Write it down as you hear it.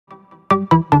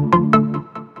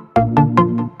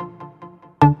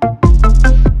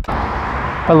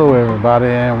Hello everybody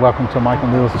and welcome to Mike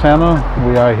and Lil's channel.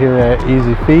 We are here at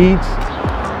Eze Feedz,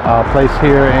 a place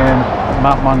here in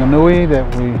Mount Maunganui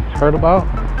that we heard about,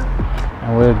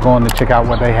 and we're going to check out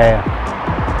what they have.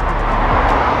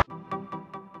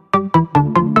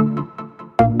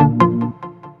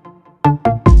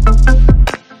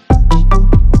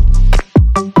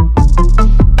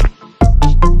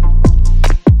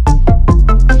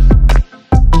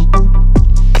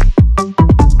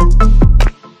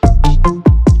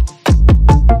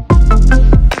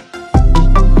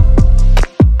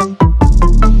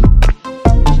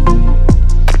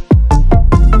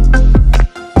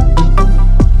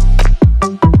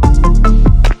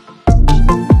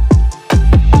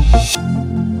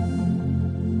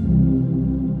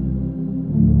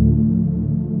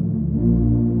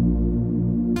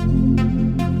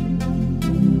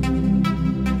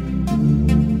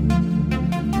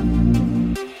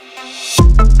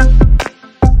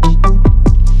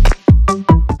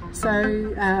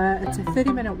 It's a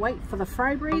 30-minute wait for the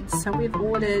fry bread, so we've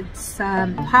ordered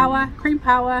some cream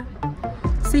power,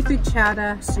 seafood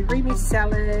chowder, surimi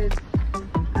salad,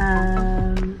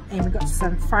 and we've got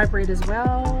some fry bread as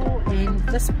well. And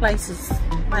this place is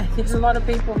like, there's a lot of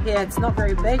people here. It's not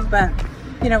very big, but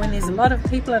you know, when there's a lot of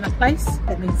people in a place,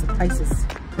 that means the place is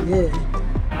good.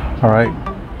 All right,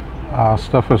 our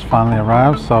stuff has finally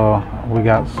arrived, so we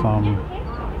got some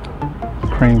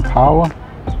cream power,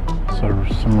 so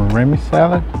some surimi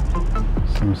salad,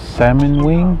 some salmon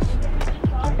wings,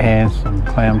 and some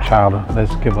clam chowder.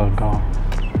 Let's give it a go.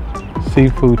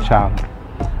 Seafood chowder.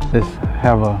 Let's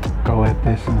have a go at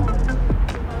this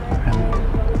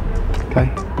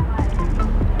okay.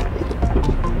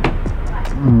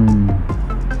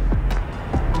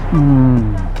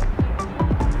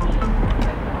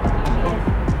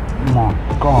 My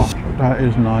gosh, that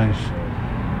is nice.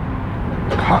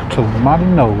 Cocktail mighty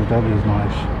nose, that is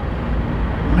nice.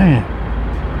 Man,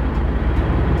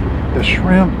 the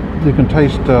shrimp, you can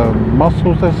taste the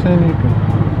mussels that's in. You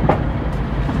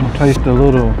can taste the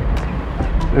little,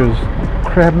 there's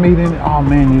crab meat in it. Oh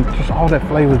man, you just, all that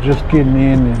flavor just getting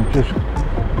in and just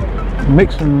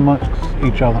mixing amongst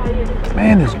each other.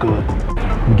 Man, it's good.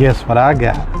 Guess what I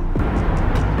got?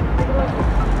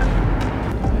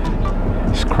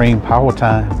 It's cream power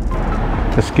time.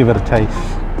 Let's give it a taste.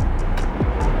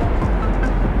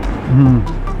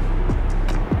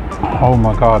 Oh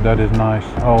my God, that is nice.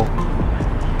 Oh,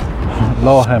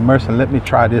 Lord have mercy. Let me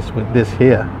try this with this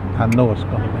here. I know it's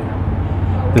gonna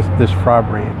be this fry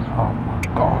bread. Oh my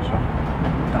gosh.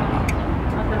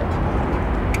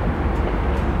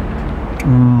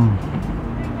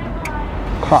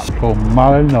 Cocktail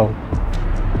marino.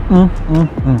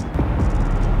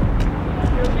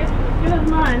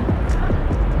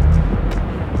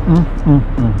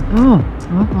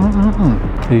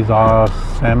 These are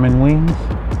salmon wings.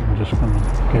 I'm just gonna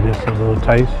give this a little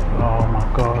taste. Oh my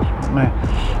gosh, man.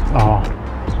 Oh.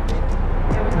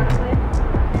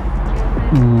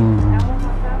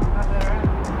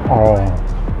 Oh.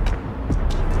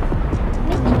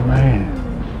 Man.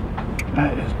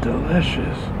 That is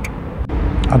delicious.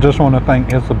 I just want to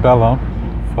thank Isabella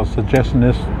for suggesting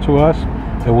this to us.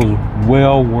 It was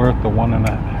well worth the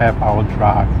 1.5 hour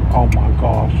drive. Oh my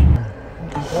gosh.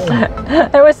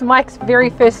 It was Mike's very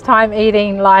first time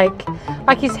eating like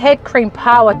he's had cream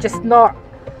power, just not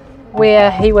where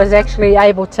he was actually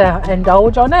able to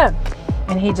indulge on it,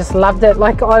 and he just loved it.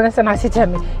 Like, honest, and I said to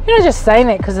him, you're not just saying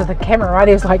that because of the camera, right?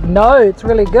 He was like, no, it's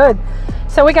really good.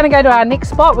 So we're going to go to our next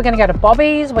spot. We're going to go to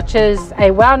Bobby's, which is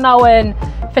a well-known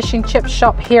fish and chip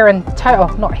shop here in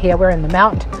not here, we're in the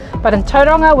mountain, but in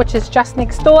Tauranga, which is just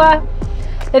next door.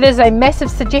 It is a massive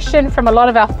suggestion from a lot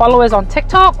of our followers on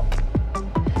TikTok.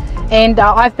 And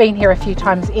I've been here a few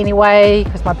times anyway,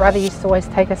 because my brother used to always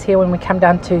take us here when we come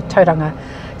down to Tauranga.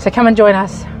 So come and join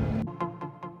us.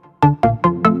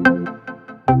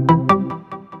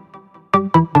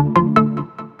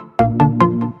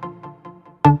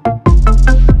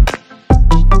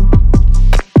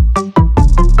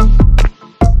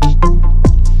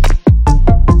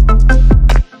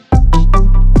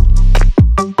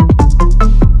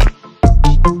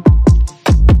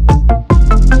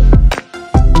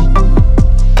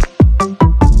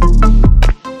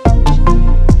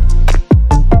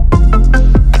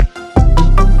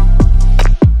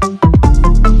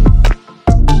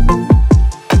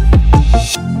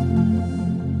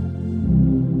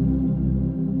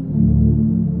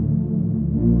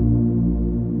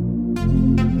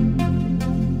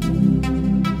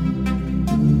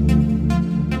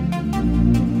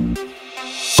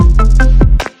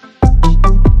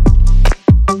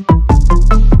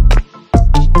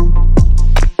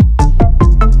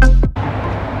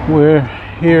 We're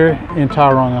here in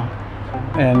Tauranga,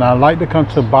 and I like to come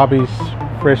to Bobby's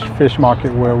Fresh Fish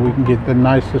Market where we can get the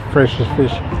nicest, freshest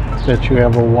fish that you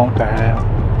ever want to have.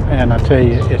 And I tell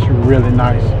you, it's really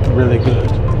nice, really good.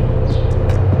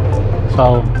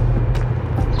 So,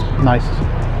 nice.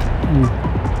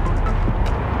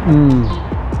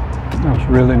 That was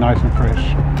really nice and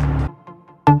fresh.